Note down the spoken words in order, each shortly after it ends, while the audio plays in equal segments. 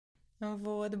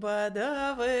Вот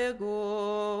бодавы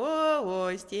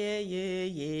гости,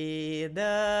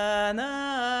 да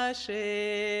наши,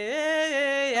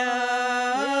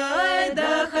 ай,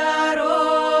 да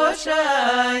хорошая,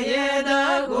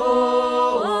 да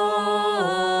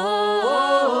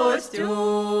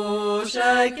гостюшки,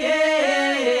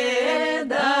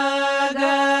 да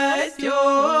гостючки,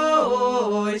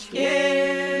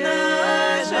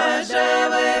 наша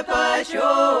живы почет.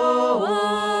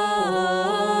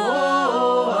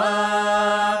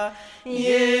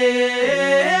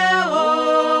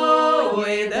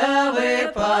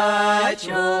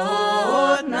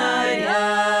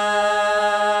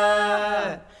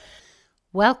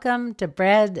 Welcome to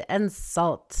Bread and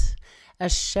Salt, a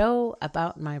show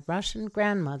about my Russian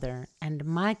grandmother and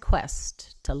my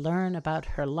quest to learn about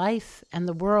her life and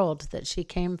the world that she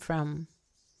came from.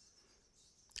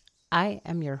 I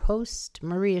am your host,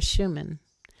 Maria Schumann.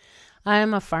 I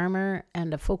am a farmer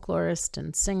and a folklorist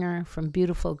and singer from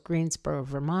beautiful Greensboro,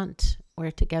 Vermont,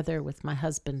 where together with my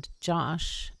husband,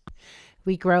 Josh,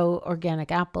 we grow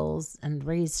organic apples and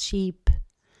raise sheep.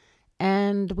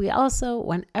 And we also,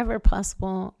 whenever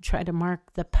possible, try to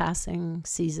mark the passing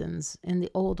seasons in the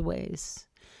old ways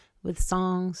with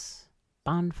songs,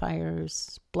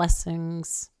 bonfires,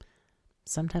 blessings,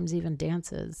 sometimes even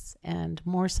dances, and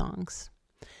more songs.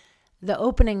 The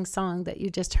opening song that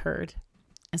you just heard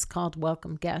is called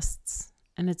Welcome Guests,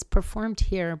 and it's performed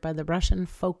here by the Russian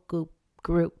folk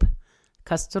group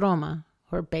Kostroma,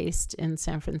 who are based in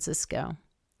San Francisco.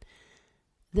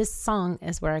 This song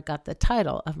is where I got the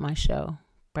title of my show,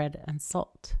 Bread and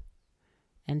Salt.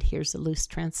 And here's a loose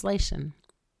translation.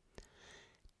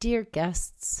 Dear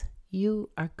guests, you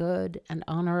are good and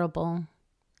honorable.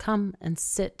 Come and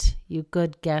sit, you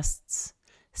good guests.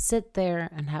 Sit there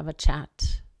and have a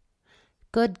chat.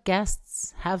 Good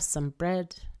guests, have some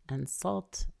bread and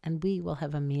salt, and we will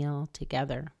have a meal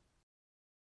together.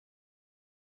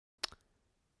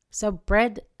 So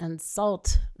bread and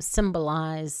salt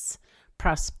symbolize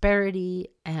prosperity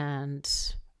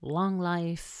and long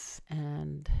life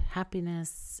and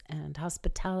happiness and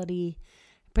hospitality,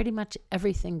 pretty much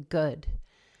everything good.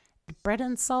 Bread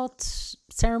and salt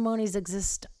ceremonies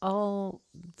exist all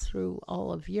through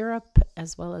all of Europe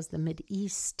as well as the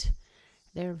Mideast.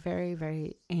 They're very,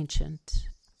 very ancient.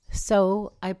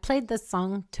 So I played this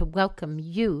song to welcome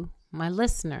you, my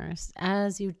listeners,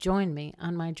 as you join me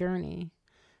on my journey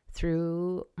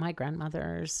through my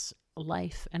grandmother's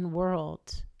life and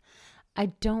world. I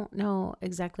don't know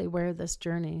exactly where this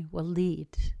journey will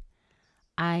lead.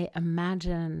 I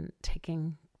imagine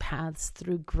taking paths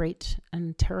through great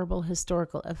and terrible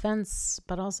historical events,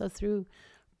 but also through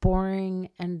boring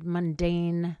and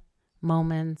mundane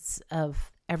moments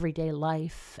of everyday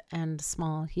life and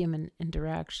small human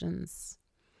interactions.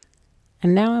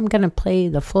 And now I'm going to play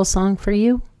the full song for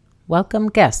you, Welcome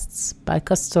Guests by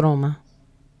Kostroma.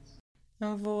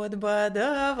 Вот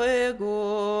бодавы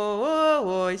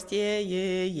гости,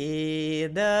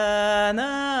 да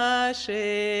наши,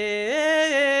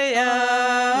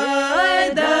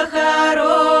 ай, да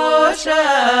хорошая,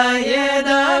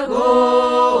 да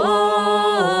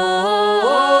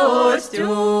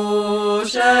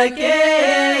гостюшки,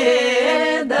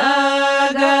 да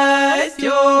гостючки,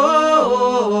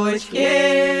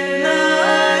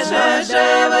 наша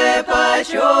живы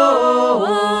почет.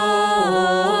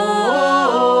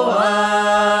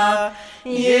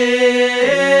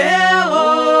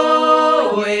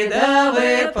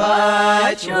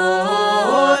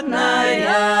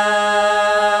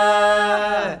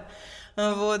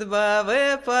 Вот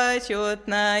бабы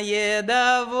почетная,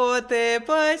 да вот и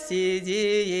посидите,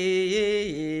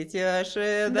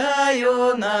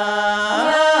 ожидаю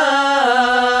нас,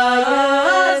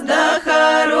 да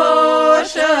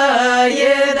хорошая,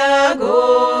 да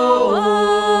гостюшки,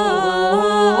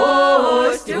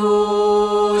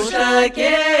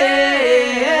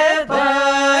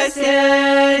 посидите,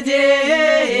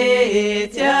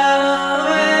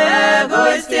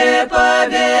 гости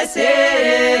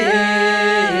побеседуем.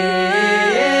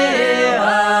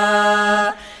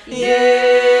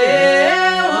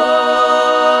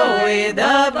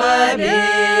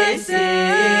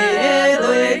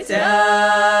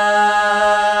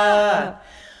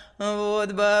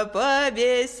 Вот бы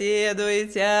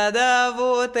побеседуйте, да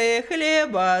вот и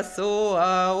хлеба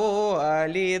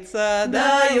суалица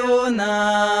даю нас,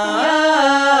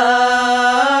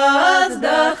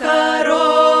 да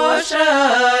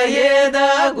хорошая,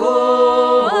 да гостюшки,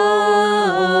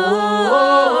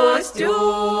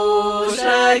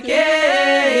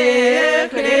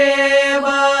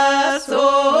 хлеба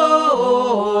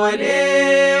соли,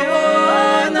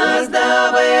 нас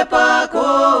да вы покой.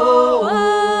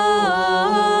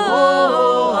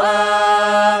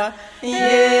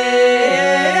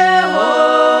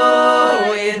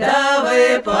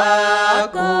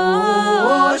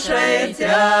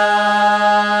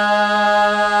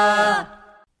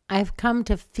 I've come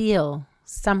to feel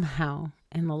somehow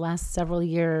in the last several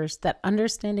years that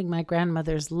understanding my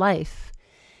grandmother's life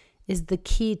is the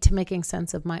key to making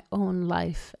sense of my own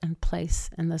life and place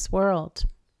in this world.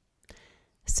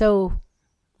 So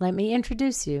let me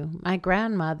introduce you. My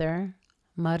grandmother,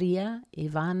 Maria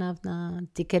Ivanovna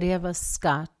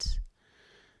Dikireva-Scott,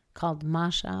 called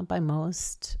Masha by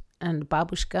most, and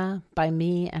Babushka by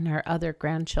me and her other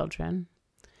grandchildren,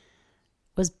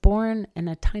 was born in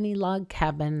a tiny log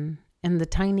cabin in the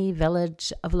tiny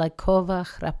village of Lykova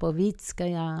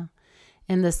Khrapovitskaya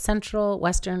in the central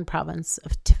western province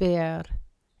of Tver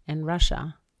in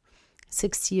Russia,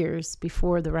 6 years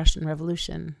before the Russian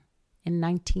Revolution in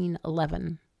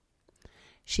 1911.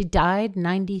 She died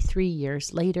 93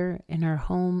 years later in her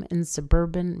home in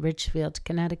suburban Ridgefield,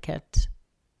 Connecticut.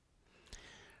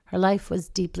 Her life was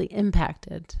deeply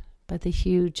impacted by the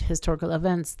huge historical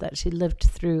events that she lived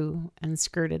through and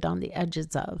skirted on the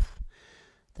edges of: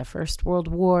 the First World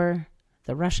War,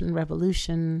 the Russian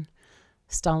Revolution,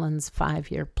 Stalin's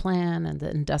 5-year plan and the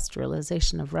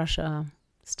industrialization of Russia,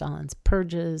 Stalin's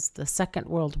purges, the Second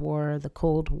World War, the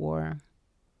Cold War.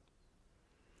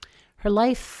 Her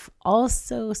life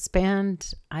also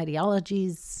spanned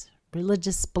ideologies,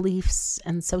 religious beliefs,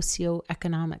 and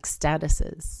socioeconomic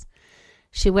statuses.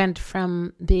 She went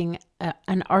from being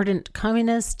an ardent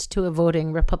communist to a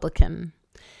voting Republican,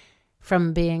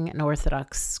 from being an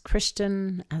Orthodox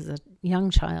Christian as a young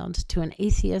child to an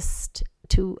atheist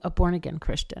to a born-again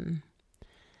Christian,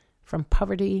 from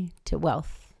poverty to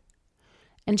wealth.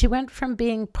 And she went from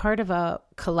being part of a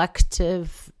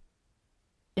collective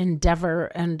endeavor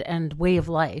and way of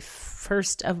life,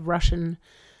 first of Russian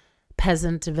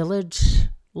peasant village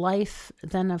life,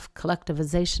 then of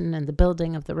collectivization and the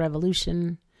building of the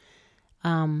revolution.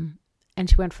 And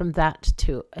she went from that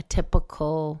to a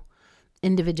typical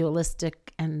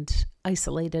individualistic and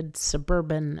isolated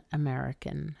suburban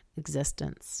American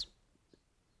existence.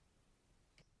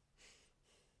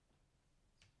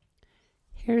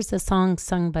 Here's a song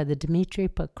sung by the Dmitry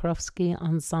Pokrovsky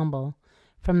Ensemble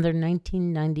from their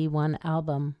 1991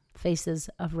 album, Faces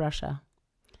of Russia.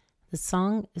 The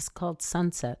song is called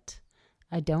Sunset.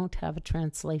 I don't have a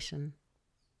translation.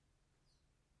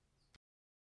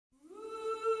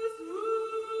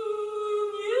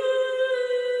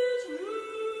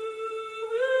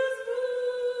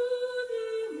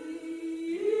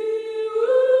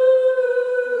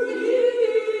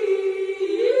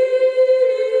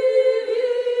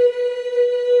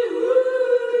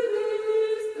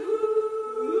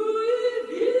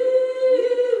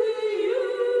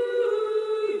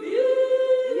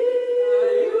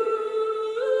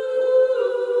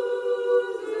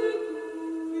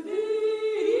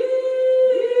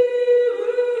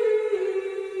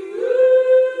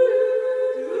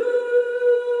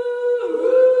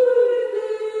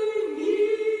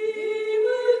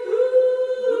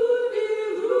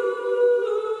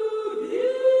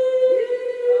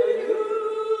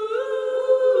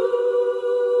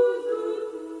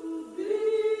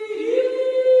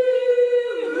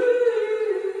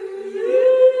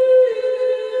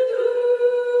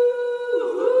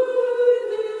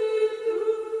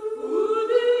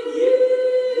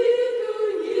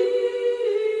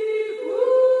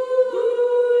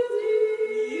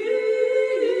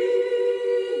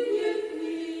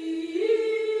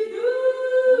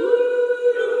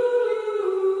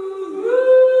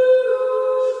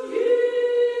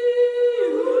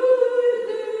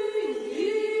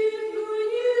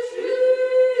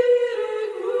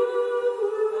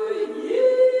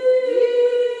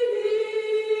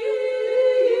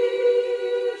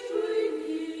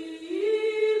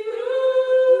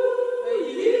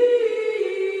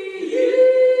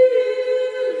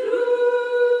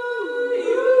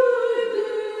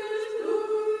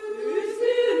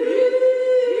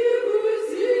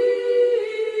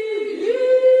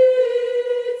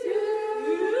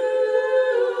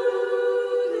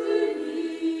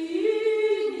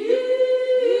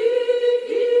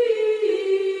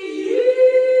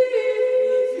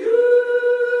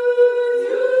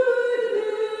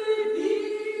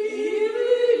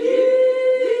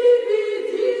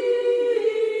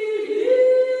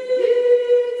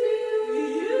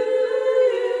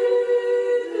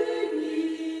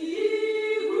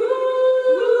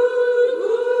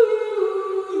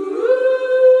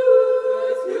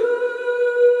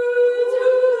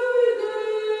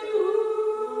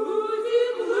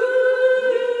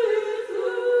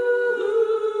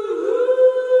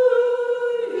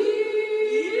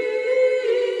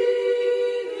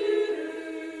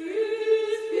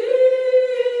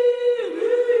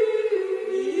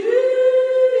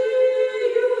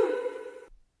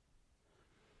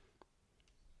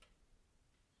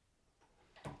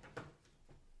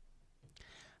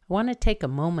 I want to take a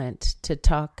moment to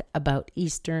talk about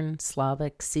Eastern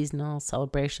Slavic seasonal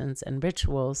celebrations and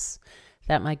rituals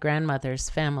that my grandmother's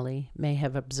family may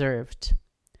have observed.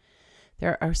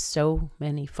 There are so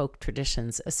many folk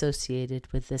traditions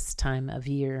associated with this time of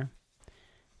year.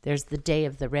 There's the Day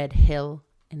of the Red Hill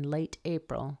in late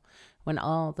April, when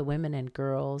all the women and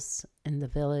girls in the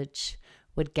village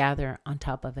would gather on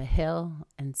top of a hill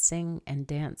and sing and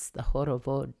dance the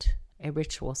horovod, a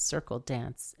ritual circle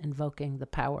dance invoking the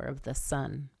power of the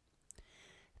sun.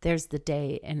 There's the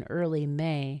day in early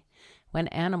May when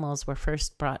animals were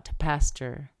first brought to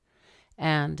pasture,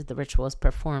 and the rituals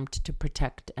performed to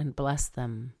protect and bless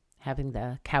them, having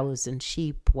the cows and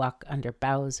sheep walk under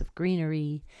boughs of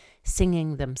greenery,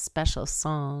 singing them special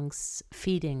songs,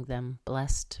 feeding them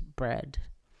blessed bread.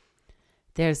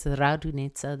 There's the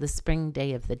Radunitsa, the spring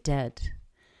day of the dead,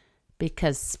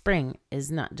 because spring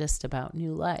is not just about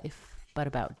new life, but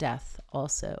about death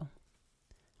also.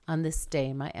 On this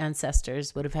day, my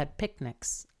ancestors would have had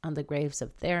picnics on the graves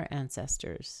of their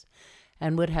ancestors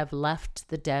and would have left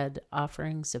the dead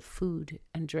offerings of food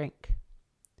and drink.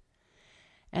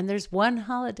 And there's one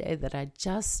holiday that I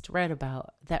just read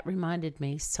about that reminded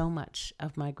me so much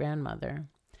of my grandmother.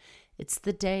 It's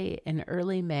the day in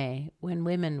early May when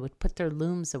women would put their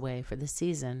looms away for the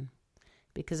season,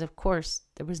 because of course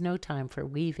there was no time for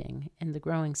weaving in the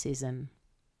growing season.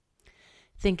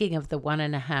 Thinking of the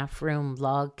 1.5-room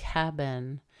log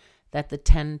cabin that the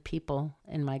 10 people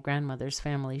in my grandmother's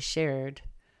family shared,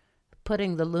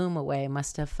 putting the loom away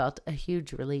must have felt a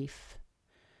huge relief.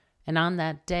 And on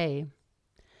that day,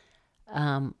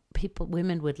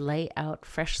 women would lay out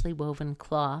freshly woven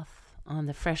cloth on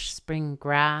the fresh spring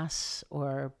grass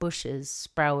or bushes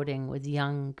sprouting with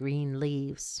young green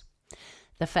leaves.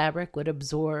 The fabric would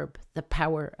absorb the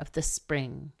power of the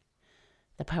spring,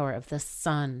 the power of the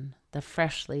sun, the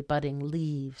freshly budding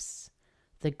leaves,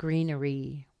 the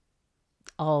greenery,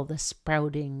 all the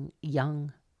sprouting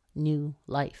young new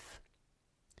life.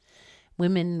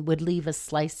 Women would leave a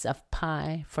slice of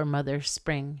pie for Mother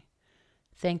Spring,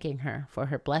 thanking her for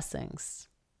her blessings.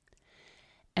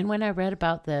 And when I read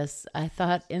about this, I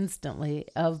thought instantly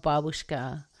of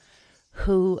Babushka,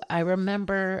 who I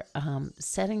remember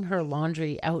setting her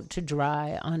laundry out to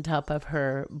dry on top of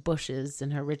her bushes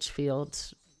in her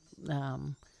Richfield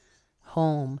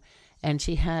home. And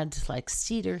she had like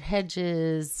cedar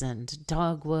hedges and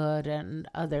dogwood and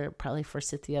other probably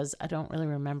forsythias. I don't really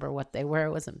remember what they were. I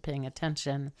wasn't paying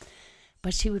attention.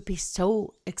 But she would be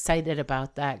so excited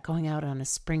about that, going out on a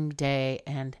spring day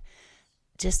and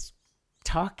just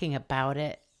talking about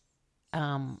it,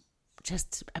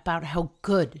 just about how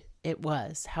good it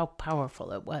was, how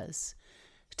powerful it was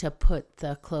to put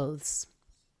the clothes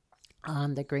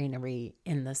on the greenery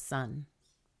in the sun.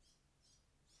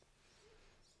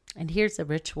 And here's a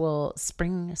ritual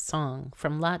spring song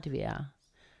from Latvia,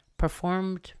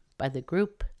 performed by the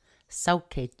group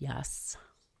Saukētjas.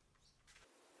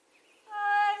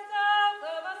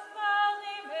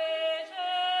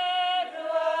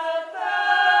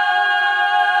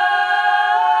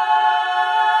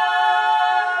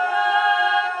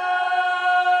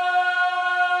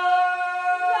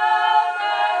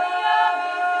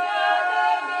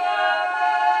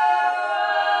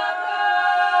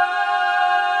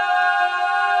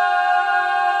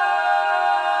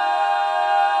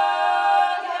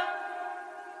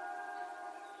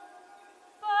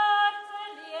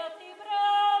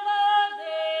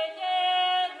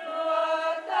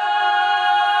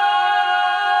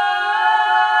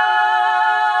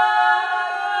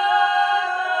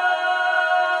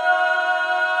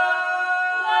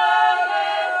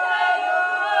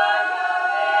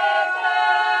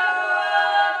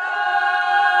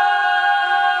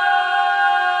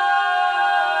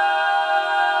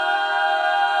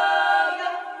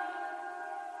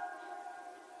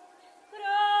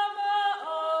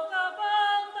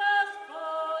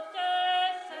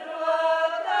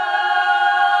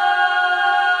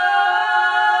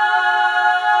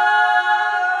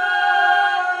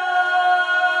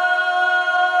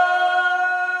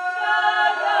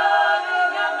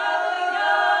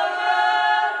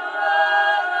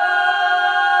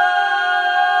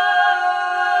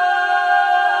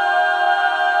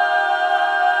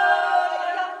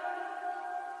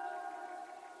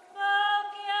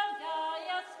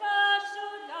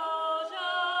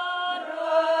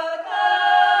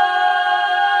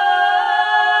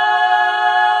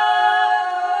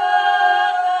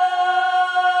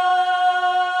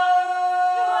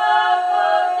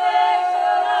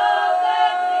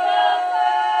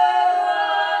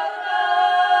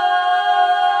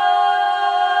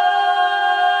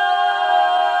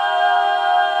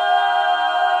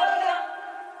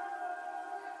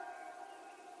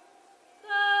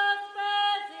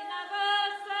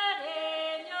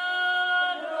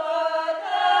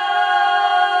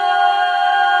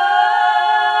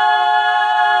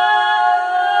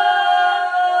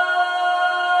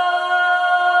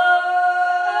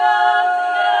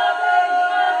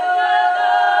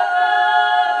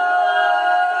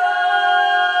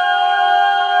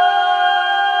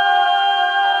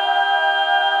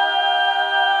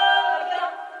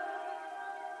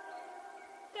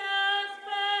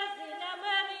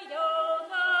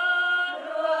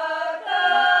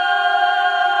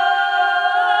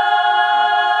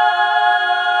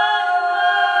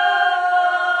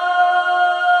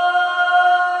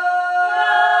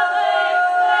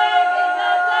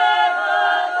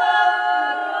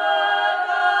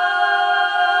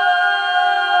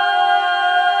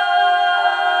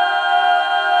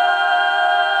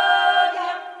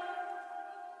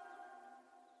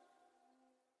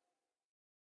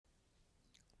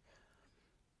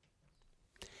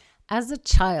 As a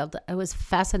child, I was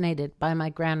fascinated by my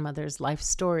grandmother's life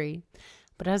story,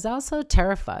 but I was also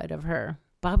terrified of her.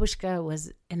 Babushka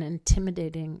was an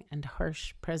intimidating and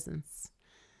harsh presence.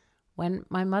 When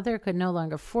my mother could no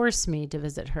longer force me to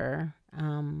visit her,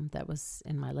 that was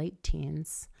in my late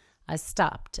teens, I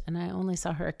stopped, and I only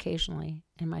saw her occasionally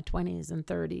in my 20s and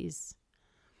 30s.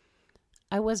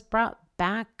 I was brought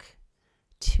back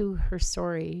to her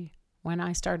story when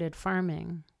I started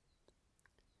farming.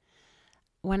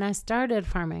 When I started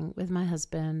farming with my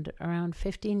husband around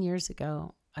 15 years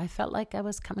ago, I felt like I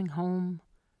was coming home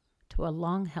to a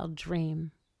long-held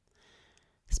dream.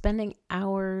 Spending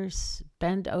hours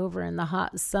bent over in the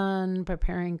hot sun,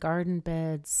 preparing garden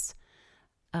beds,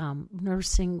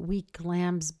 nursing weak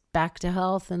lambs back to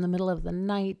health in the middle of the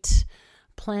night,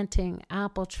 planting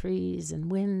apple trees in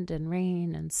wind and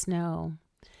rain and snow.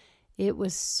 It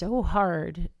was so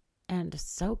hard and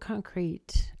so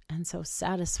concrete and so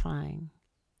satisfying.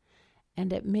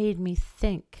 And it made me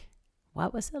think,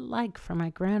 what was it like for my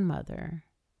grandmother?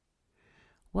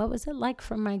 What was it like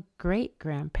for my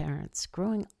great-grandparents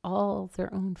growing all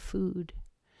their own food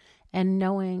and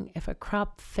knowing if a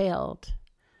crop failed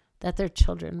that their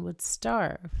children would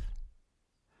starve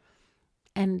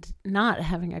and not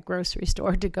having a grocery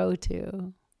store to go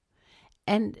to?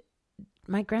 And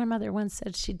my grandmother once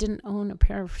said she didn't own a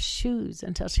pair of shoes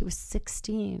until she was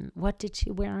 16. What did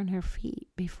she wear on her feet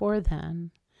before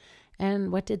then?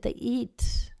 And what did they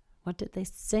eat? What did they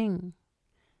sing?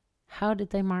 How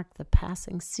did they mark the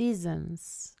passing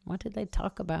seasons? What did they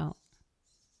talk about?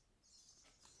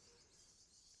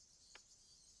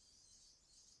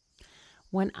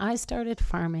 When I started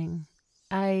farming,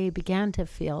 I began to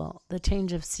feel the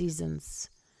change of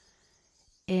seasons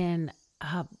in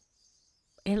my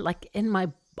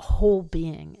whole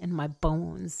being, in my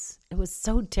bones. It was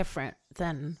so different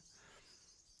than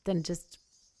just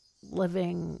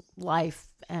living life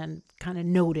and kind of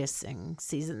noticing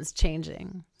seasons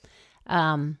changing.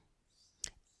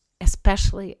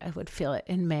 Especially I would feel it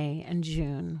in May and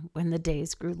June when the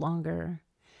days grew longer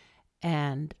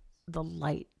and the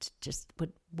light just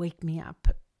would wake me up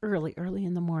early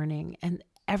in the morning, and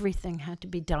everything had to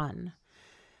be done.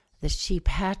 The sheep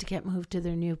had to get moved to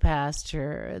their new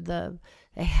pasture.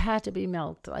 They had to be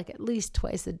milked like at least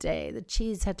twice a day. The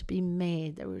cheese had to be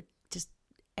made.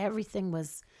 Everything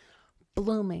was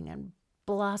blooming and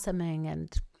blossoming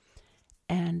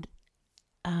and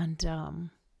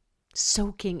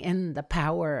soaking in the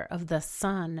power of the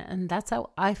sun. And that's how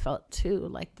I felt too.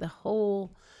 Like the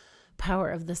whole power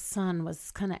of the sun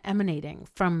was kind of emanating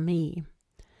from me.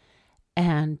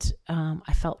 And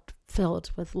I felt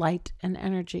filled with light and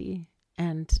energy,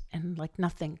 and like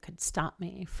nothing could stop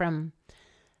me from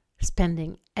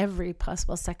spending every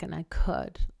possible second I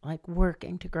could, like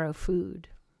working to grow food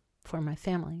for my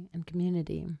family and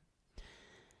community.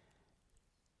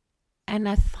 And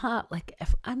I thought, like,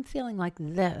 if I'm feeling like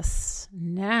this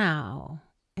now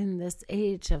in this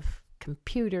age of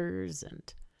computers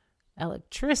and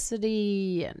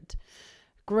electricity and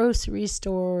grocery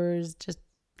stores,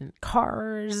 and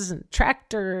cars and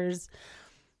tractors,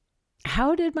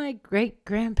 how did my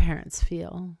great-grandparents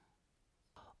feel?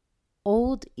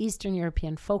 Old Eastern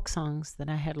European folk songs that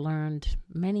I had learned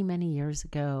many, many years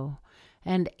ago,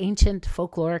 and ancient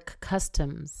folkloric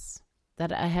customs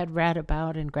that I had read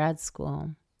about in grad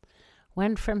school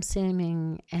went from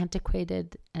seeming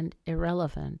antiquated and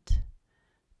irrelevant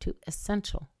to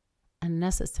essential and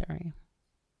necessary.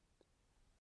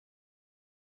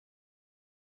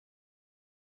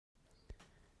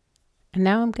 And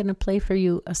now I'm going to play for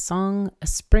you a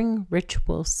spring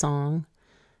ritual song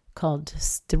called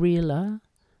Strila,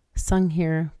 sung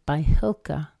here by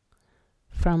Hilka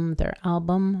from their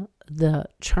album, The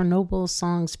Chernobyl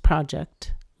Songs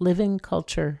Project, Living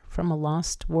Culture from a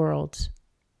Lost World.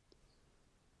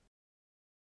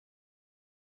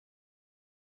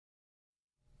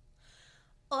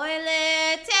 Ой,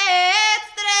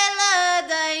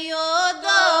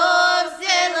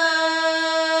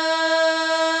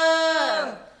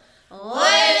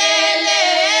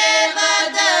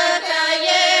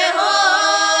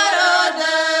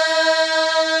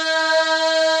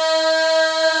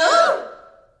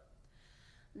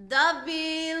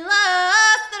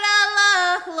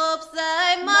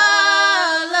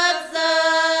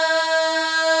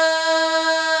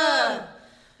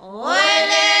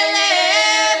 ле-ле,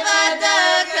 вода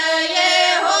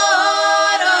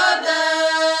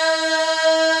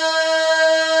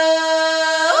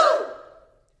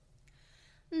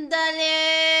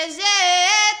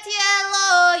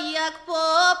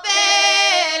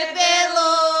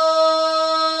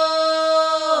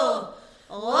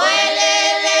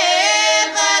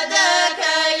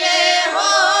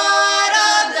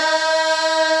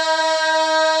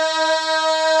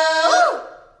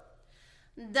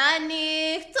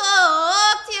никто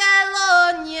к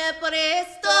телу не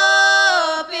приступится.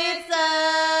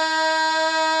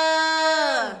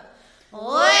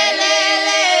 Ой,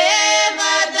 леле,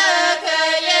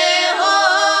 бадакае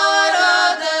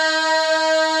города.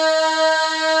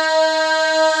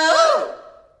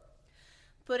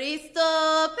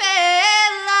 Приступила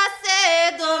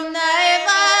седумна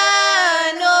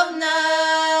Ивановна.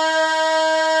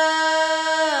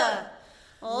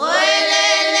 Ой,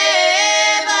 леле,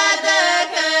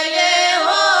 бадакае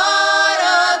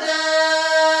города.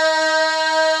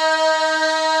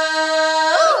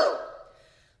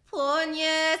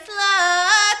 Понесла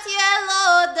тело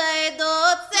дай до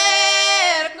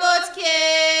церковки.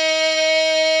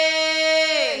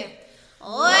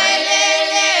 Ой,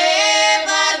 леле,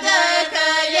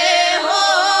 бадакае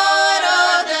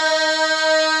города.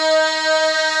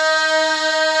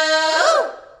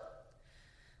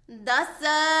 Да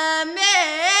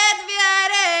самед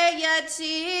вярея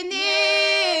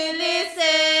чинили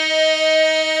се.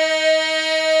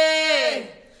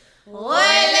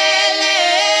 Ой, леле,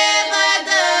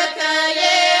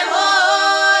 бадакае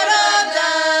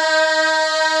города.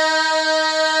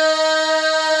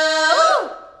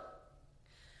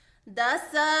 Да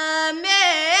саме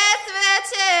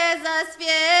свече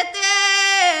засвітили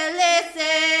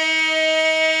се.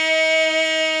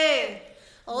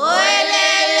 Ой,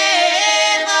 леле,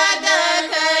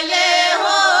 бадакає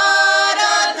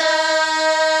города.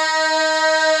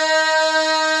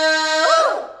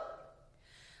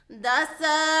 Да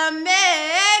саме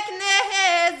книги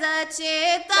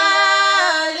зачитали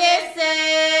се.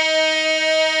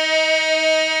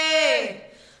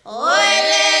 Ой,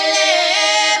 леле,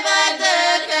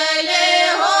 бадакає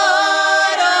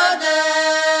города.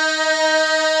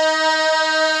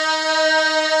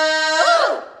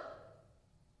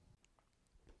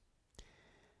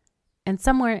 And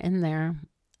somewhere in there,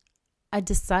 I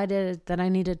decided that I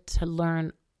needed to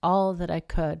learn all that I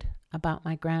could about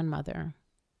my grandmother.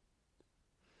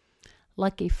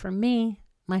 Lucky for me,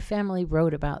 my family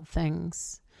wrote about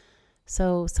things.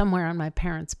 So somewhere on my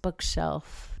parents'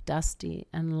 bookshelf, dusty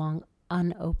and long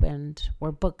unopened,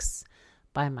 were books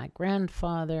by my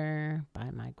grandfather, by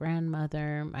my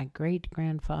grandmother, my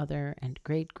great-grandfather, and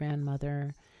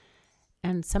great-grandmother.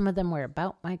 And some of them were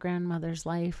about my grandmother's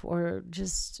life, or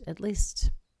just at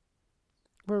least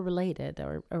were related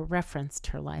or referenced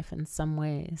her life in some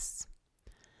ways.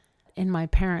 In my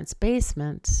parents'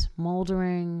 basement,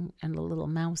 moldering and a little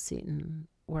mouse-eaten,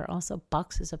 were also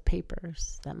boxes of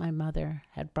papers that my mother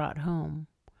had brought home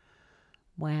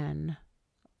when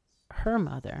her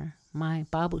mother, my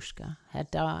babushka,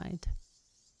 had died.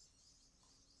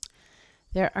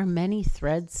 There are many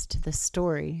threads to the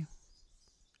story,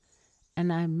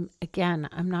 and I'm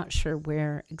not sure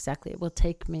where exactly it will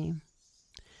take me.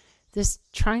 This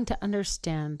trying to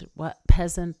understand what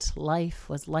peasant life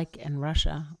was like in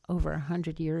Russia over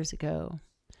 100 years ago.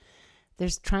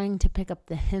 There's trying to pick up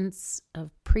the hints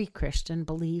of pre-Christian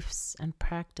beliefs and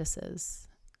practices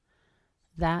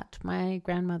that my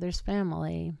grandmother's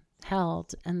family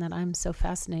held and that I'm so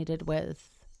fascinated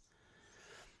with.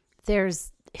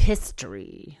 There's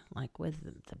history, like with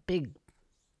the big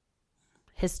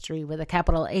history with a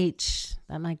capital H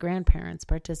that my grandparents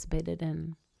participated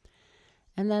in.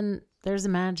 And then there's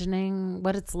imagining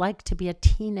what it's like to be a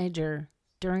teenager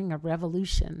during a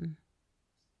revolution.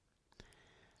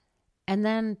 And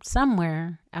then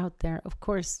somewhere out there, of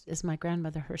course, is my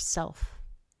grandmother herself.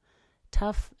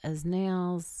 Tough as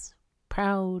nails,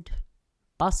 proud,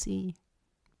 bossy,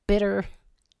 bitter,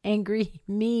 angry,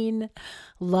 mean,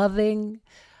 loving,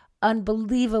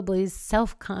 unbelievably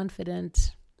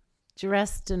self-confident,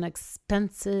 dressed in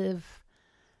expensive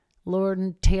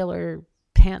Lord & Taylor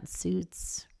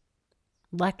pantsuits,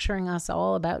 lecturing us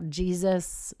all about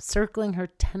Jesus, circling her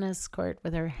tennis court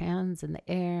with her hands in the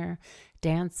air,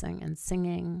 dancing and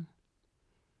singing.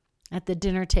 At the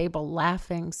dinner table,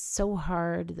 laughing so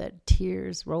hard that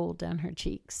tears rolled down her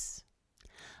cheeks.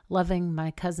 Loving my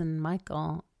cousin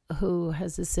Michael, who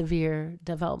has a severe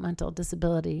developmental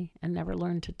disability and never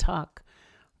learned to talk,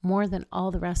 more than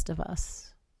all the rest of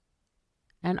us.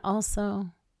 And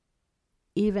also,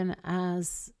 even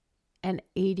as an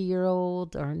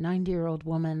 80-year-old or 90-year-old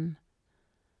woman,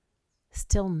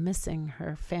 still missing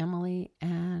her family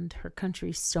and her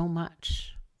country so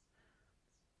much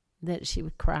that she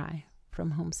would cry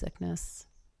from homesickness.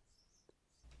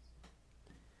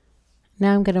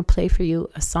 Now I'm going to play for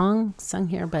you a song sung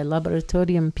here by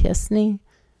Laboratorium Piesny.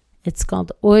 It's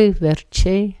called Oi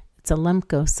Verche. It's a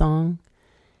Lemko song.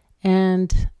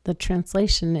 And the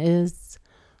translation is,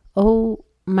 "Oh,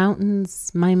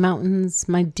 mountains,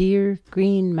 my dear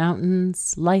green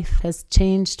mountains, life has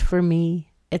changed for me.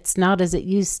 It's not as it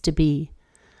used to be.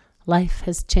 Life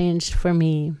has changed for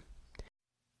me.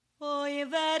 Oj,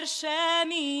 versze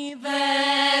mi,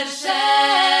 versze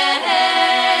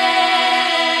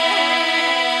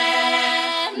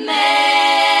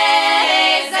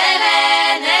mej,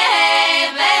 zelenej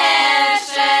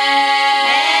versze,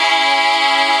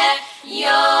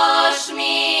 już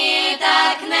mi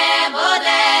tak nie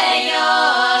bude,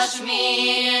 już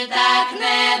mi tak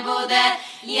nie bude,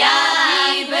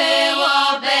 jak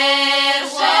było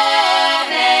versze.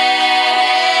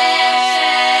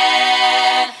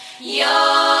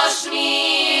 Już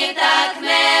mi tak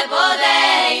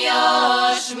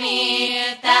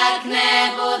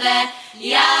nie bude,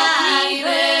 jak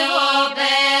było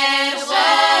pierwsze,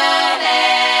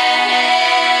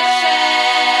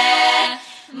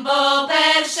 bo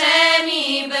pierwsze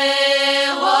mi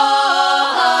było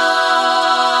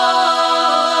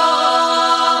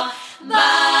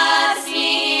bardzo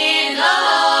mi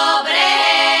dobre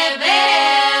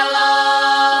było.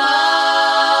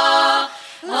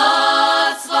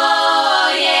 Od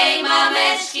swojej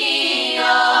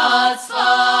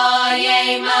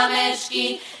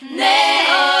mameczki nie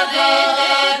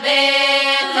odejdę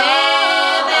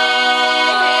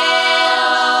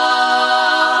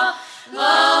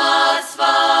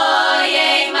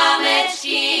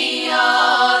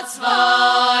od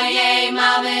swojej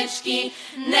mameczki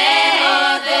nie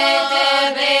odejdę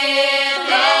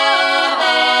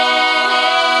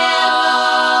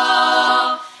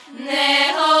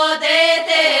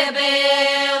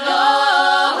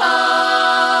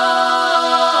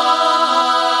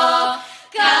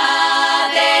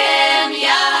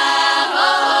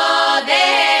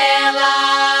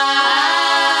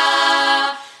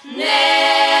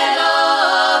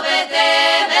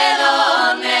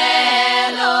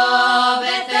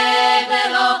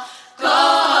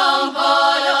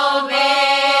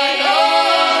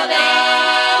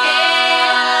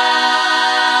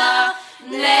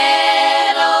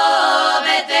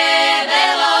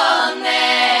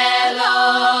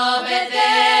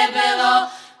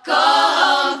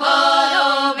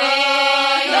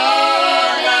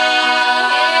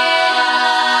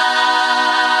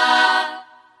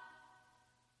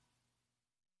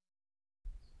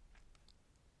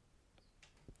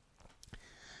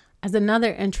As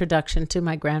another introduction to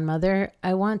my grandmother,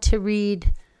 I want to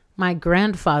read my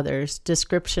grandfather's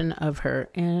description of her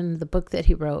in the book that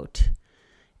he wrote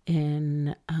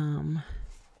in,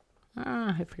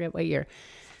 I forget what year.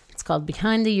 It's called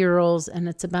Behind the Urals, and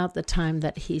it's about the time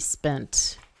that he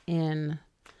spent in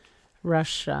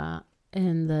Russia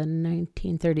in the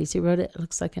 1930s. He wrote it,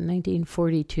 looks like in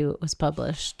 1942 it was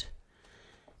published.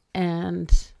 And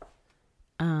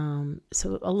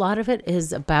so a lot of it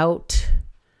is about...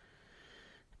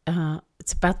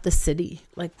 it's about the city,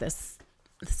 like this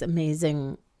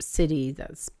amazing city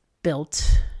that's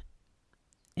built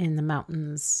in the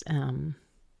mountains, and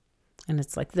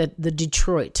it's like the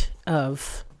Detroit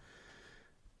of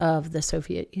the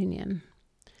Soviet Union.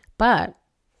 But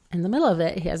in the middle of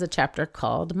it, he has a chapter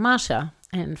called Masha,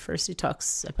 and first he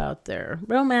talks about their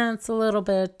romance a little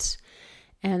bit,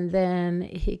 and then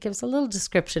he gives a little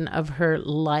description of her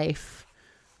life,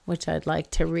 which I'd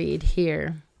like to read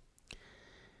here.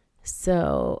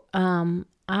 So,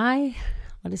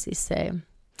 what does he say?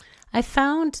 I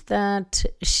found that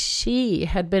she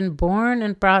had been born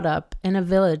and brought up in a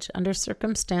village under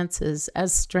circumstances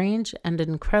as strange and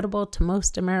incredible to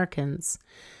most Americans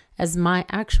as my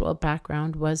actual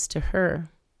background was to her.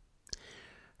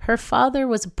 Her father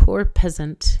was a poor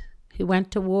peasant who went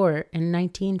to war in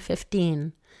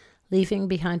 1915, leaving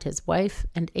behind his wife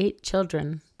and 8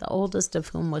 children, the oldest of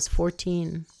whom was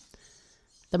 14.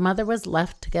 The mother was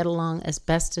left to get along as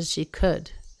best as she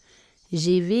could.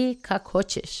 Живи как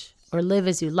хочешь, or live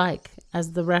as you like,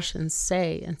 as the Russians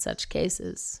say in such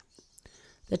cases.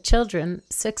 The children,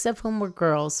 6 of whom were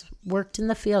girls, worked in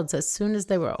the fields as soon as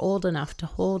they were old enough to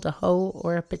hold a hoe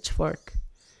or a pitchfork.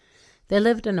 They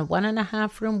lived in a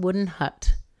 1.5-room wooden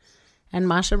hut, and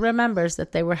Masha remembers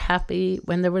that they were happy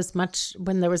when there was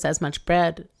as much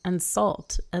bread and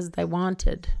salt as they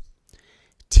wanted.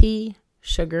 Tea,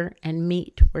 sugar, and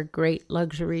meat were great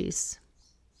luxuries.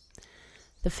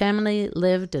 The family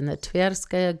lived in the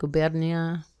Tverskaya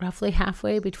gubernia, roughly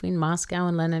halfway between Moscow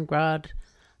and Leningrad,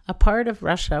 a part of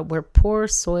Russia where poor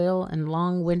soil and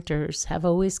long winters have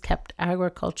always kept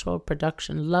agricultural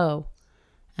production low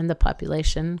and the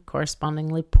population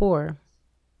correspondingly poor.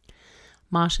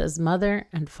 Masha's mother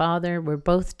and father were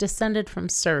both descended from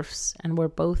serfs and were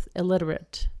both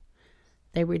illiterate.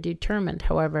 They were determined,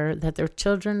 however, that their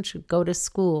children should go to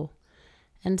school,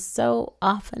 and so,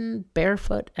 often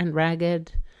barefoot and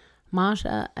ragged,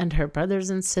 Masha and her brothers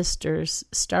and sisters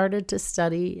started to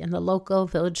study in the local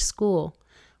village school,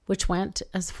 which went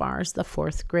as far as the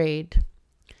 4th grade.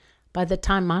 By the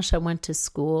time Masha went to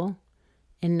school,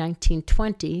 in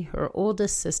 1920, her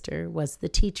oldest sister was the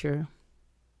teacher.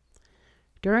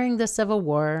 During the Civil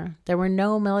War, there were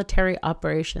no military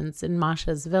operations in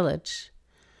Masha's village,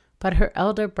 but her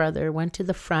elder brother went to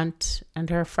the front and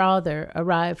her father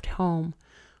arrived home,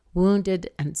 wounded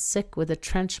and sick with a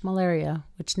trench malaria,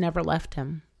 which never left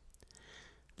him.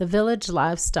 The village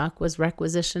livestock was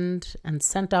requisitioned and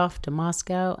sent off to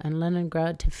Moscow and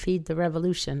Leningrad to feed the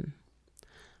revolution.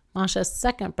 Masha's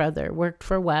second brother worked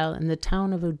for a while in the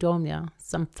town of Udomya,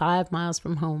 some 5 miles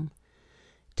from home,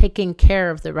 taking care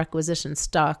of the requisition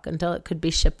stock until it could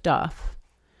be shipped off.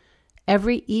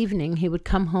 Every evening he would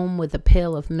come home with a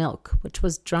pail of milk, which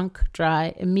was drunk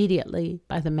dry immediately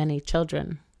by the many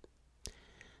children.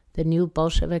 The new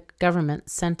Bolshevik government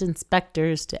sent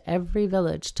inspectors to every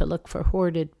village to look for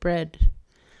hoarded bread.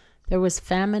 There was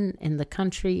famine in the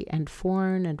country, and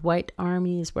foreign and white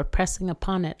armies were pressing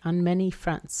upon it on many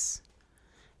fronts.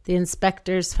 The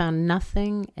inspectors found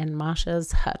nothing in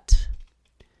Masha's hut.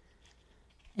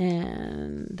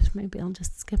 And maybe I'll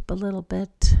just skip a little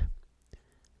bit.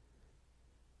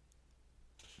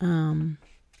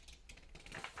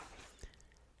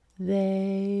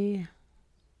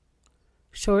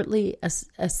 Shortly,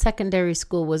 a secondary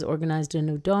school was organized in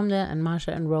Udomya, and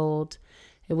Masha enrolled.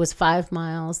 It was 5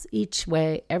 miles each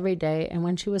way every day, and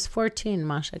when she was 14,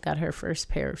 Masha got her first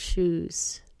pair of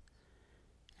shoes.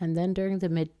 And then during the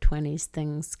mid-20s,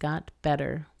 things got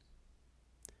better.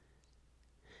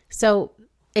 So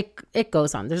it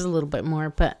goes on. There's a little bit more,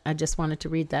 but I just wanted to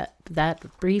read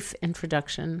that brief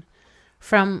introduction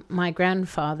from my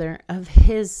grandfather of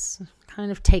his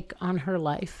kind of take on her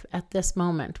life at this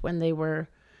moment when they were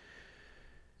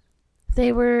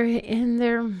in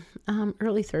their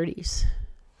early 30s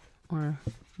or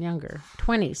younger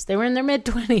 20s. They were in their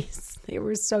mid-20s. They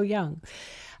were so young.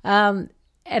 And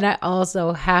I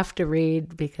also have to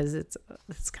read, because it's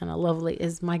kind of lovely,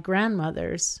 is my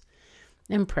grandmother's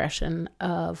impression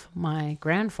of my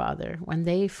grandfather when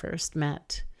they first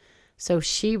met. So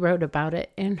she wrote about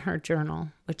it in her journal,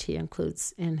 which he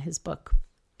includes in his book.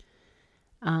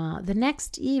 The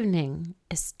next evening,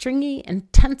 a stringy,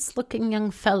 intense-looking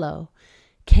young fellow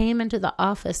came into the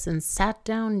office and sat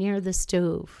down near the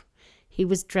stove. He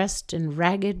was dressed in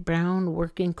ragged brown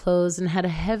working clothes and had a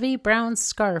heavy brown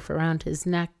scarf around his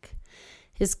neck.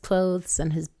 His clothes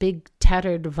and his big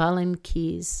tattered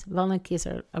valenkis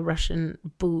are a Russian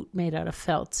boot made out of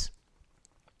felt,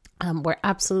 were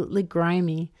absolutely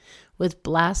grimy with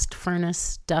blast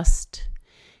furnace dust.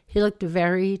 He looked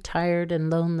very tired and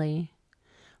lonely.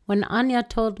 When Anya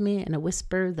told me in a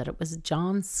whisper that it was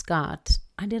John Scott,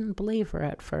 I didn't believe her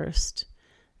at first.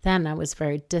 Then I was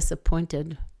very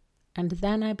disappointed, and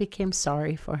then I became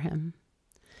sorry for him.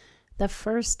 The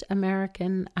first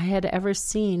American I had ever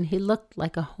seen, he looked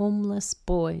like a homeless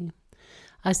boy.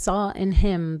 I saw in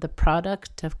him the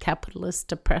product of capitalist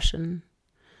depression.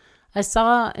 I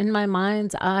saw in my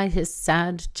mind's eye his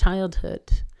sad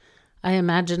childhood. I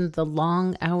imagined the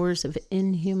long hours of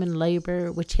inhuman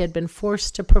labor which he had been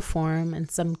forced to perform in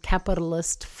some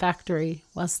capitalist factory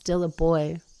while still a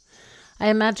boy. I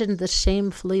imagined the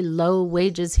shamefully low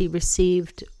wages he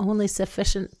received, only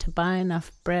sufficient to buy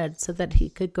enough bread so that he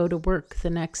could go to work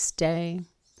the next day.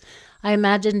 I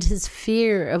imagined his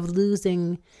fear of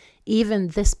losing even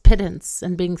this pittance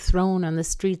and being thrown on the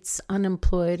streets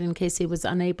unemployed in case he was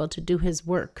unable to do his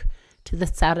work to the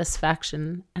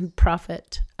satisfaction and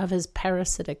profit of his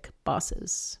parasitic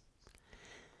bosses.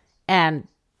 And,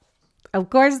 of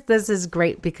course, this is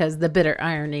great because the bitter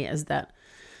irony is that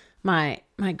my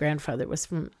grandfather was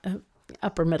from an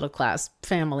upper middle class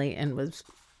family and was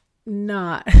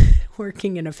not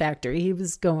working in a factory. He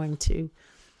was going to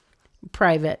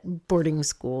private boarding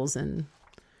schools in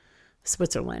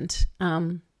Switzerland.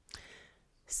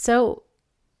 So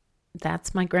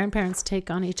that's my grandparents'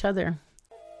 take on each other.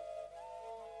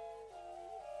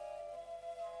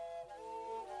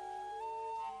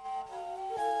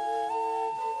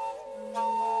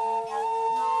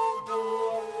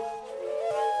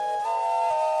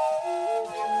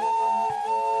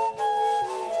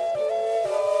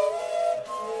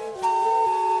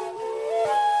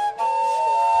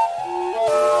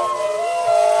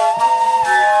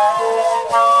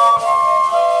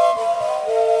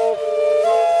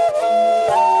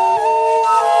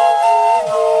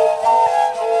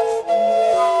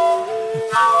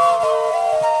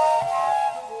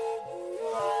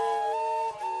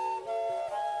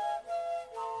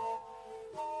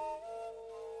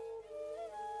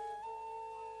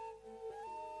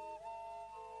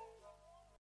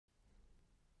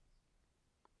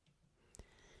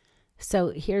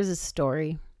 So here's a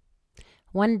story.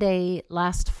 One day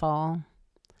last fall,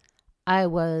 I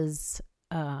was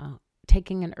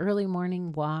taking an early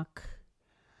morning walk.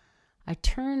 I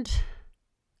turned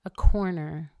a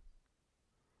corner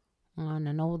on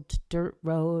an old dirt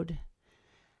road,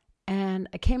 and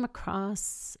I came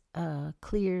across a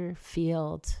clear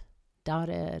field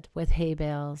dotted with hay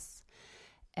bales,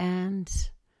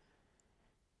 and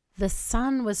the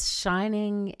sun was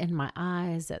shining in my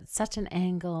eyes at such an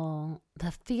angle.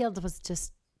 The field was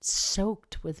just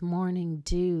soaked with morning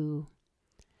dew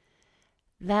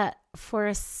that for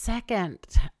a second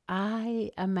I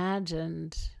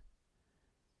imagined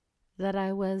that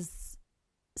I was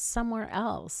somewhere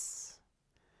else,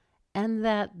 and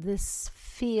that this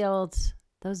field,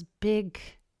 those big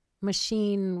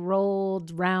machine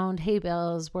rolled round hay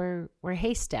bales were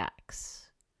haystacks.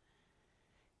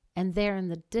 And there in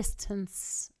the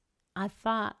distance, I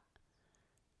thought,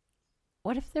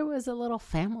 what if there was a little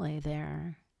family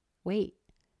there? Wait,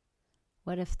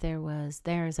 what if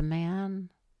there's a man,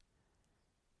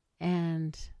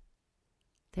 and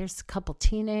there's a couple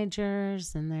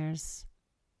teenagers, and there's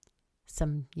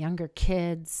some younger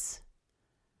kids,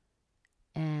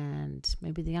 and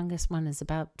maybe the youngest one is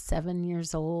about 7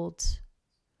 years old,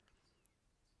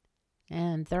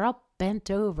 and they're all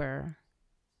bent over,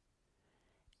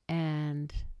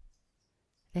 and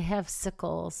they have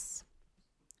sickles,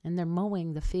 and they're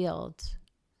mowing the field.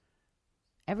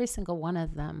 Every single one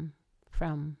of them,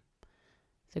 from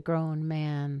the grown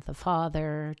man, the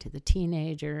father, to the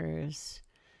teenagers,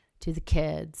 to the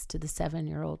kids, to the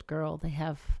 7-year-old girl, they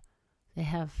have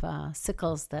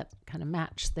sickles that kind of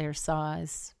match their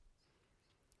size,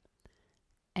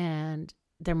 and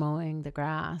they're mowing the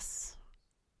grass,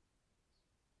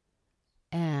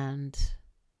 and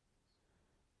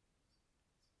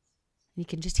you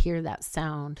can just hear that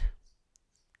sound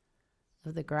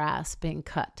of the grass being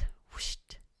cut. Whoosh,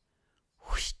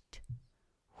 whoosh,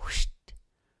 whoosh,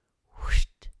 whoosh,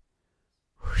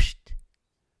 whoosh,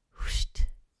 whoosh.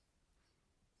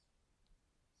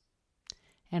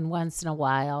 And once in a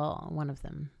while, one of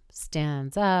them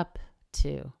stands up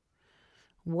to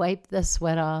wipe the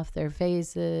sweat off their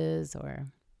faces, or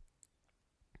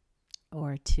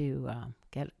to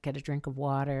get a drink of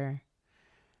water.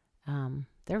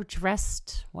 They're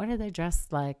dressed. What are they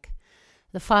dressed like?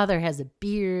 The father has a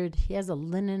beard. He has a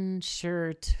linen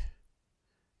shirt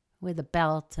with a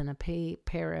belt and a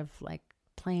pair of like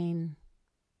plain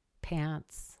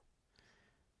pants.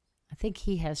 I think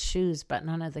he has shoes, but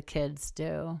none of the kids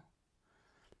do.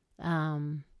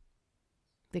 The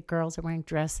girls are wearing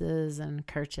dresses and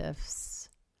kerchiefs,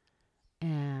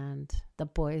 and the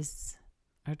boys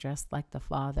are dressed like the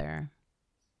father.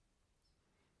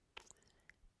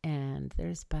 And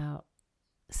there's about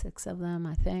 6 of them,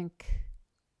 I think.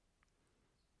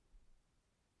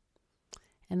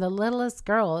 And the littlest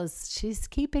girl she's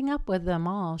keeping up with them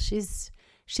all. She's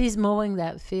mowing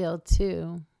that field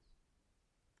too.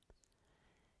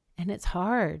 And it's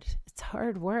hard. It's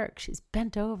hard work. She's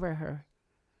bent over. Her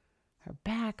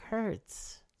back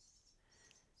hurts.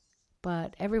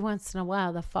 But every once in a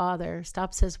while, the father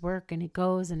stops his work and he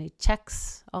goes and he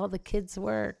checks all the kids'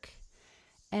 work.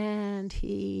 And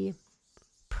he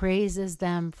praises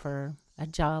them for a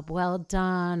job well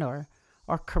done, or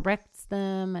corrects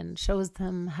them and shows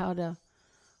them how to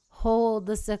hold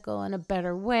the sickle in a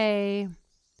better way,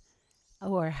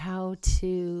 or how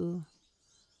to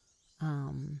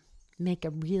make a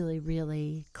really,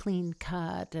 really clean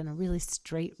cut and a really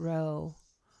straight row.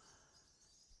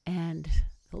 And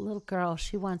the little girl,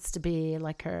 she wants to be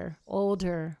like her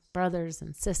older brothers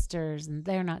and sisters, and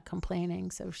they're not complaining,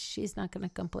 so she's not going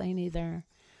to complain either.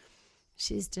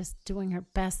 She's just doing her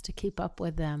best to keep up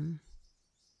with them.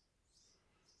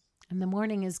 And the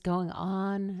morning is going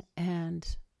on,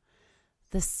 and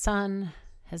the sun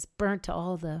has burnt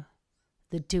all the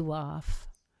dew off,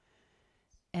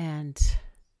 and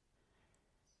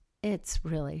it's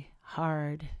really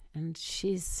hard, and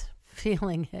she's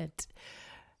feeling it.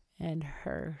 And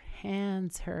her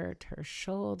hands hurt, her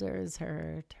shoulders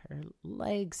hurt, her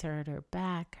legs hurt, her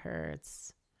back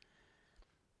hurts.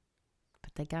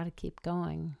 But they got to keep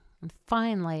going. And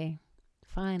finally,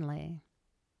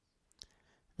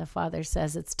 the father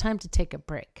says it's time to take a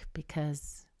break,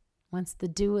 because once the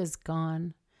dew is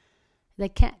gone, they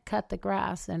can't cut the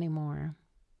grass anymore.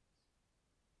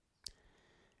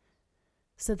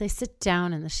 So they sit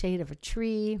down in the shade of a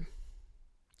tree,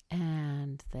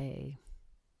 and they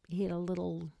eat a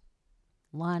little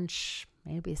lunch,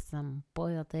 maybe some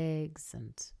boiled eggs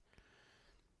and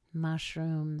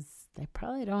mushrooms. They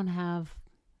probably don't have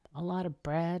a lot of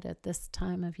bread at this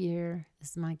time of year,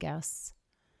 is my guess.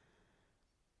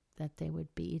 that they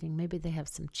would be eating. Maybe they have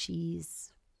some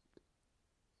cheese.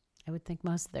 I would think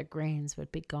most of their grains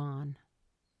would be gone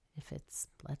if it's,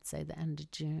 let's say, the end of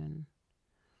June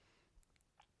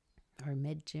or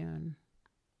mid-June.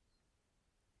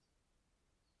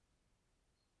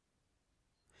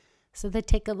 So they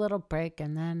take a little break,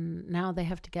 and then now they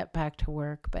have to get back to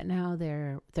work. But now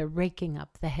they're raking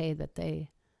up the hay that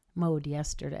they mowed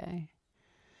yesterday,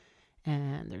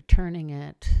 and they're turning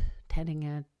it, tending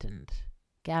it, and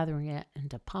gathering it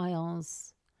into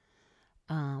piles.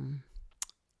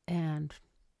 And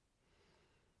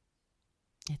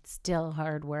it's still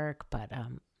hard work, but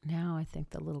now I think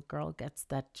the little girl gets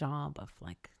that job of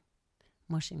like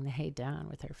mushing the hay down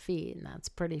with her feet, and that's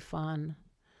pretty fun.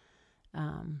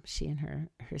 She and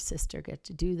her sister get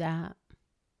to do that.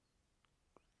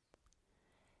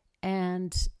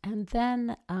 And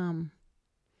then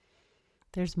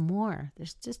there's more.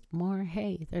 There's just more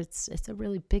hay. It's a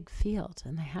really big field,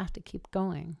 and they have to keep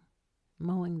going,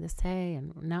 mowing this hay,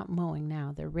 and not mowing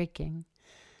now. They're raking,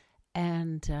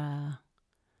 and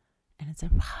it's a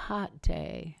hot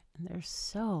day, and they're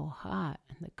so hot,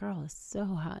 and the girl is so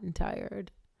hot and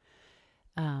tired.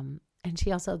 And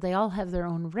they all have their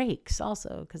own rakes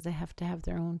also, because they have to have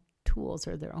their own tools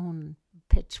or their own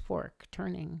pitchfork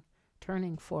turning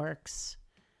forks.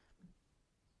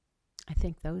 I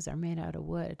think those are made out of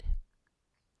wood.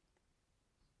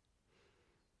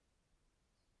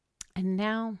 And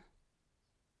now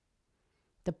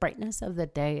the brightness of the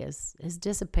day is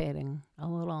dissipating a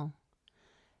little,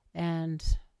 and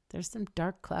there's some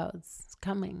dark clouds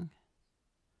coming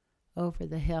over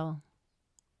the hill.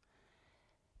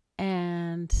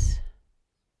 And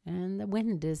the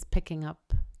wind is picking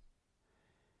up,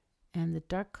 and the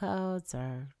dark clouds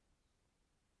are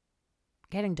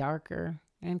getting darker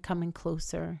and coming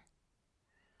closer.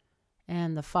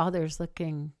 And the father's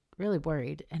looking really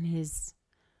worried, and he's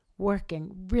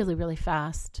working really, really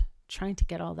fast, trying to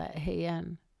get all that hay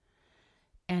in.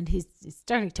 And he's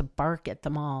starting to bark at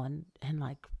them all and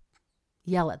like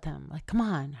yell at them, like, come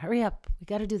on, hurry up. We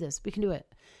got to do this. We can do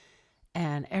it.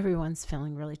 And everyone's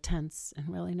feeling really tense and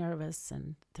really nervous,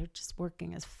 and they're just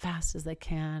working as fast as they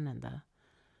can. And the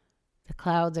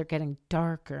clouds are getting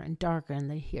darker and darker,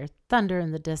 and they hear thunder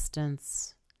in the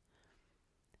distance.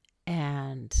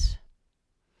 And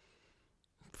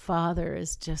Father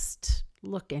is just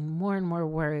looking more and more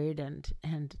worried and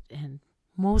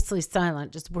mostly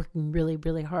silent, just working really,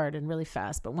 really hard and really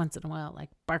fast, but once in a while,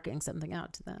 like barking something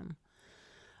out to them.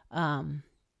 And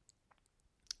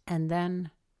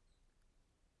then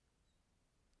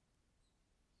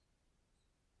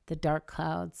the dark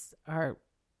clouds are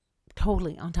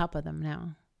totally on top of them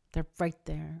now. They're right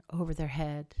there over their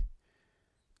head.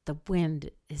 The wind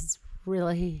is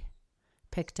really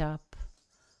picked up.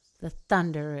 The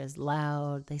thunder is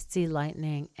loud. They see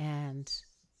lightning, and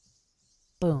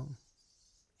boom,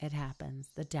 it happens.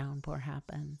 The downpour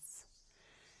happens.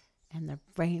 And the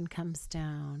rain comes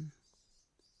down.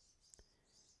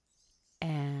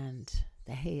 And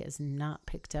the hay is not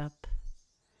picked up.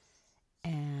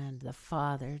 And the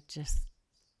father just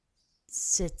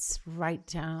sits right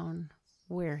down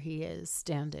where he is,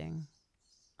 standing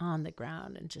on the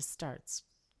ground, and just starts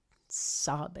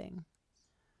sobbing.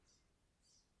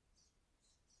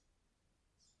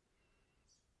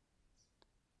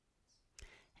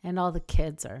 And all the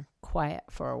kids are quiet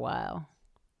for a while.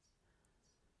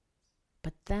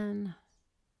 But then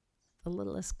the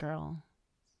littlest girl,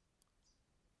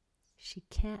 she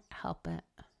can't help it.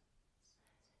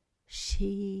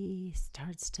 She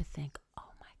starts to think,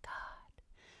 oh my God,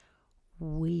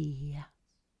 we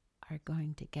are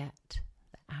going to get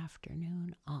the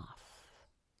afternoon off.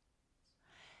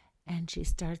 And she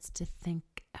starts to think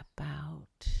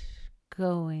about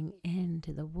going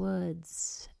into the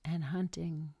woods and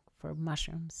hunting for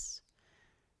mushrooms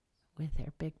with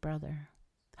her big brother.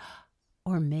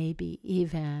 Or maybe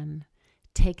even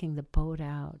taking the boat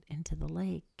out into the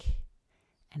lake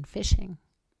and fishing.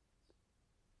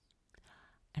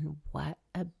 And what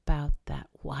about that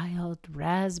wild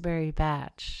raspberry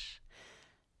patch?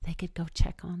 They could go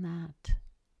check on that.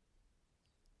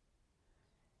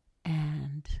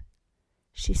 And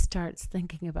she starts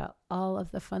thinking about all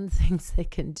of the fun things they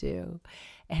can do.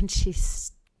 And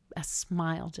a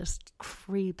smile just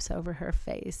creeps over her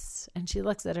face. And she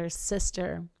looks at her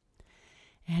sister.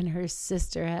 And her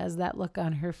sister has that look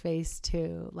on her face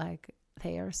too. Like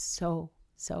they are so,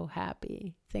 so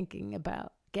happy thinking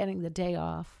about getting the day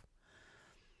off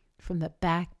from the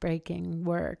back-breaking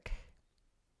work.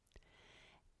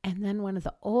 And then one of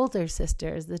the older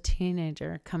sisters, the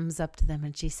teenager, comes up to them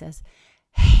and she says,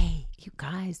 hey, you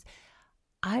guys,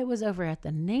 I was over at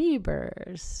the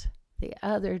neighbors. the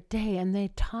other day, and they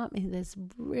taught me this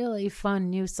really fun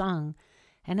new song,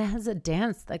 and it has a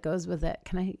dance that goes with it.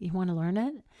 You want to learn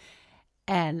it?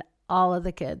 And all of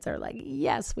the kids are like,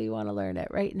 yes, we want to learn it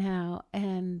right now.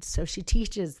 And so she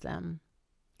teaches them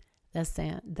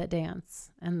the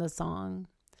dance and the song.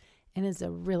 And it's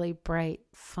a really bright,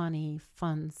 funny,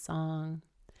 fun song.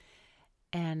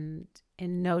 And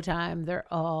in no time, they're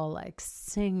all like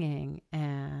singing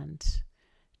and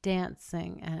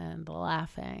dancing and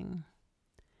laughing.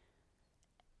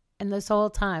 And this whole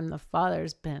time, the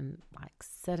father's been like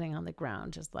sitting on the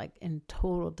ground, just like in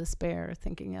total despair,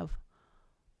 thinking of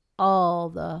all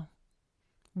the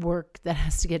work that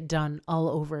has to get done all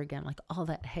over again. Like all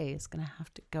that hay is going to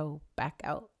have to go back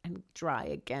out and dry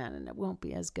again, and it won't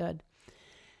be as good.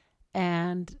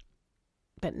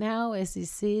 But now as he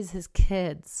sees his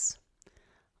kids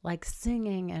like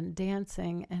singing and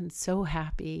dancing and so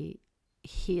happy,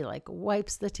 he like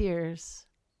wipes the tears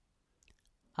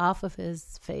off of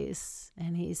his face,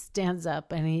 and he stands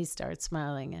up and he starts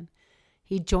smiling, and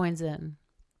he joins in,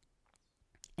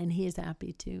 and he is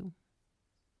happy too.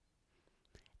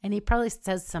 And he probably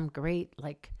says some great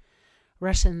like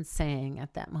Russian saying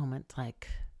at that moment, like,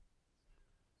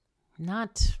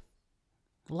 not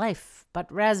life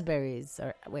but raspberries,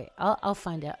 or wait, I'll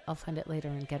find it later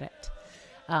and get it.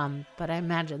 But I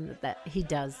imagine that he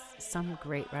does some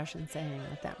great Russian saying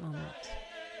at that moment.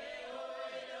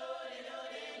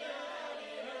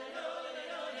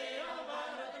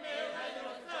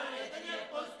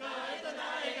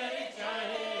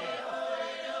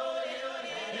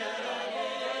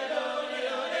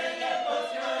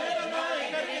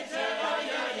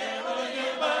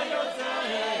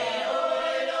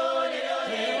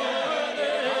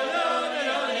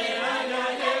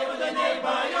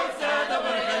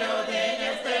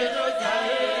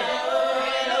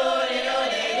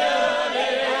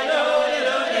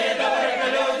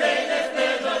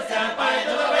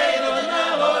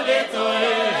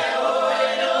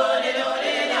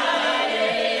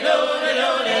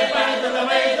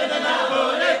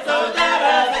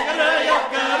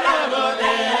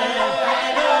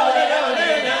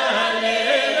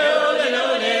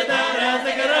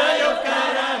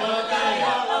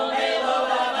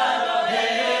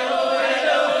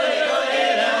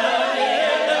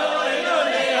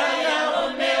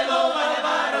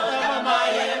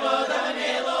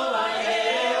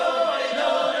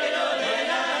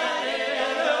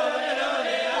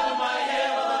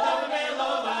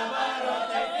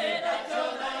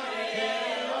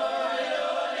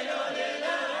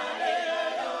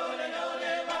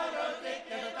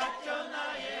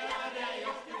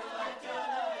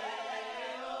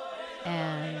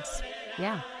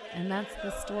 And that's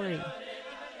the story.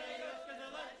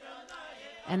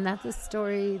 And that's a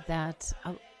story that,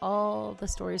 of all the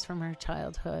stories from her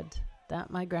childhood that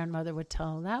my grandmother would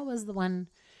tell, that was the one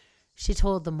she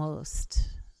told the most.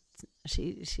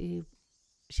 She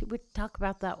would talk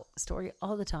about that story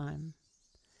all the time.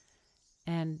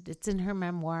 And it's in her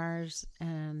memoirs.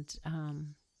 And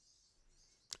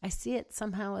I see it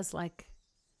somehow as like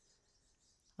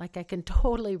I can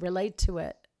totally relate to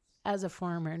it as a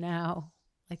farmer now.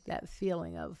 Like that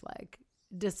feeling of like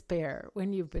despair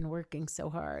when you've been working so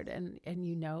hard and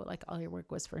you know like all your work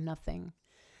was for nothing.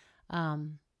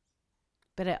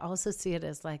 But I also see it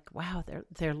as like, wow,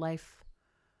 their life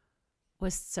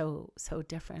was so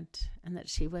different, and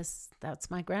that's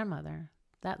my grandmother.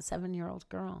 That 7-year-old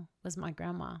girl was my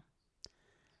grandma.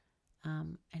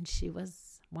 And she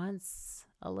was once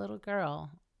a little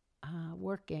girl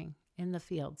working in the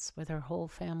fields with her whole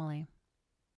family.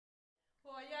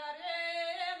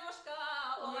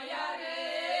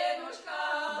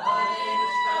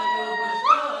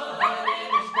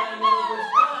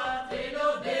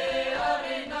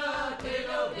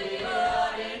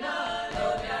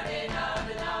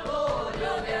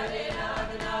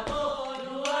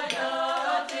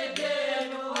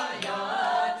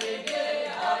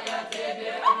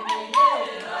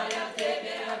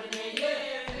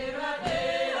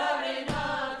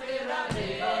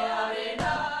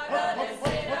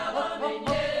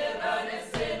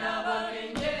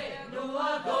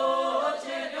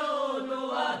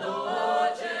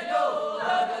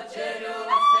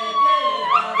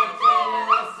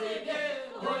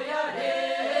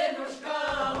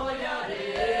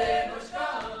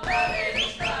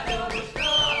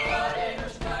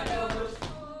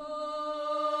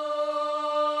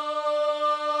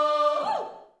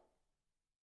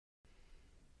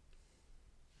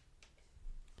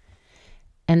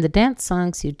 And the dance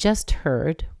songs you just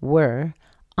heard were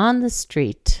On the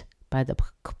Street by the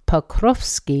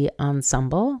Pokrovsky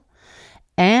Ensemble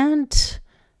and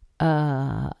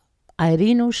I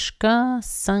Irinushka,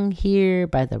 sung here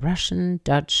by the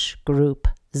Russian-Dutch group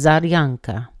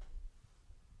Zaryanka.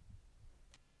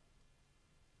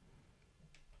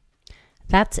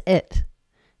 That's it.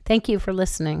 Thank you for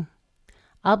listening.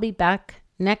 I'll be back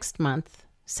next month,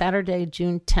 Saturday,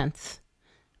 June 10th,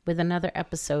 with another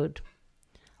episode.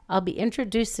 I'll be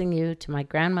introducing you to my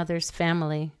grandmother's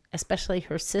family, especially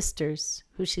her sisters,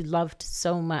 who she loved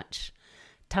so much,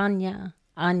 Tanya,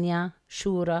 Anya,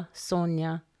 Shura,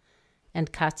 Sonia,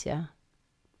 and Katya.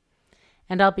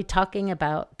 And I'll be talking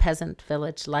about peasant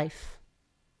village life.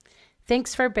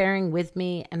 Thanks for bearing with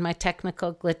me and my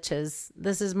technical glitches.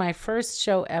 This is my first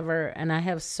show ever, and I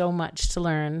have so much to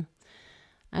learn.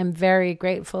 I'm very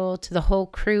grateful to the whole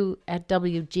crew at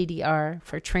WGDR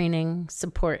for training,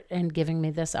 support, and giving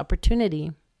me this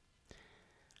opportunity.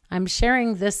 I'm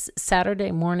sharing this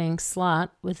Saturday morning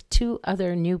slot with 2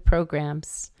 other new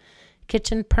programs.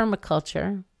 Kitchen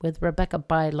Permaculture with Rebecca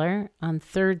Byler on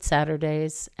 3rd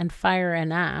Saturdays, and Fire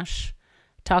and Ash,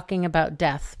 talking about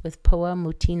death with Poa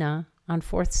Mutina on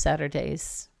 4th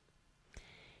Saturdays.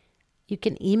 You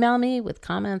can email me with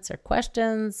comments or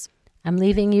questions. I'm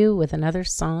leaving you with another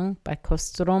song by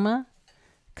Kostroma,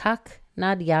 Kak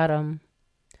nad Yaram,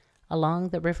 Along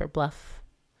the River Bluff.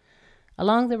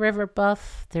 Along the river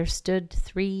bluff there stood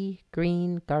 3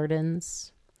 green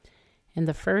gardens. In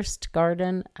the first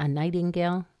garden, a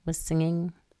nightingale was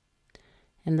singing.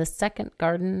 In the second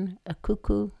garden, a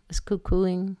cuckoo was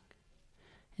cuckooing.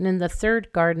 And in the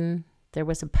third garden, there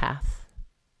was a path.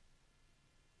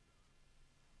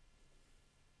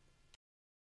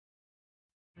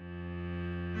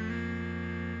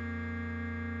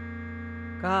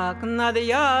 Как над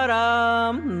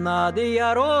яром, над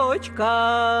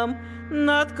ярочком,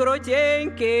 над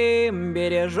крутеньким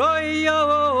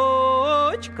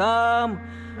бережочком.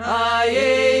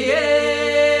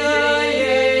 Ай-яй-яй,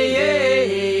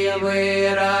 ай-яй-яй,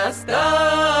 вырастали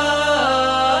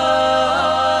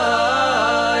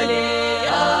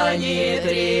они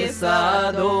 3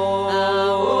 садочка.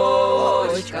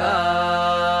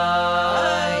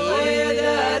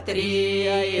 Ай-да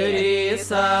 3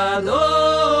 садочка.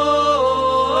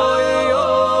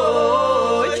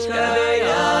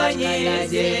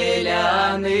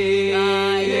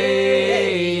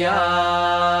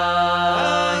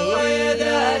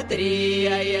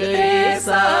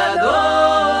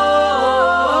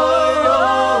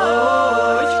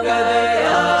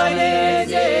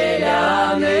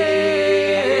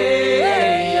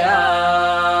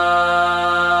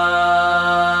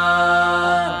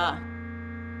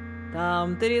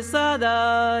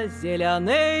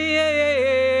 Зеленые,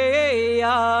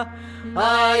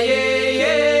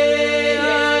 ай-яй-яй,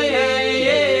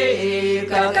 ай-яй-яй,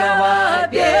 какова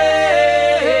первого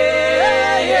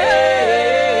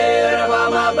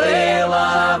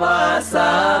была в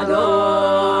садочке.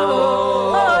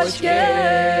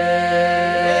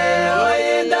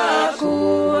 Ой, да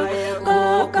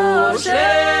кукушечка,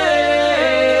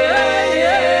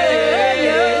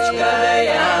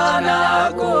 я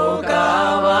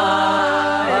накуковала.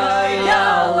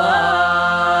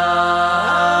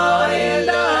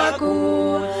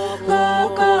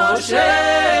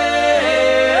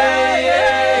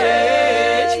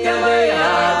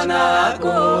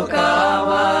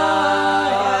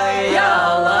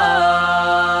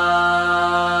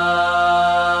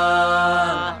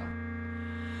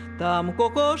 Там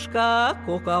кукушка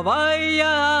куковая,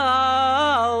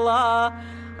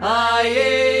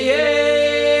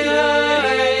 ай-яй-яй,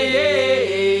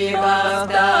 ай-яй-яй, во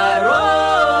втором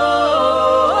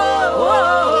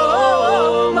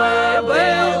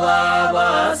была в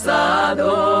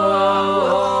садочке.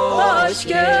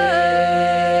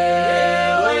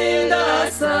 Ой, да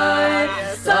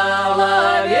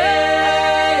соловейка,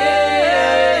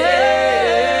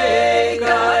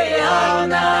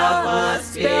 она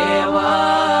поспевала.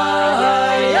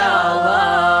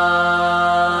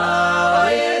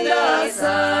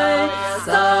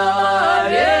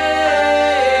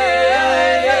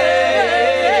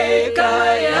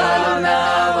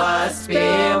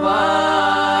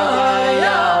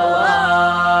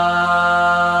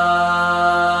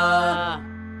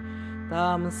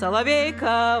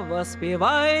 Соловейка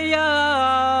воспевала,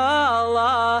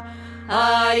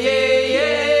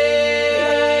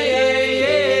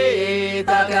 ай-яй-яй,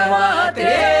 какова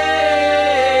третья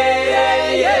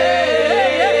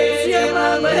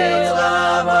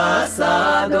была в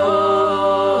саду.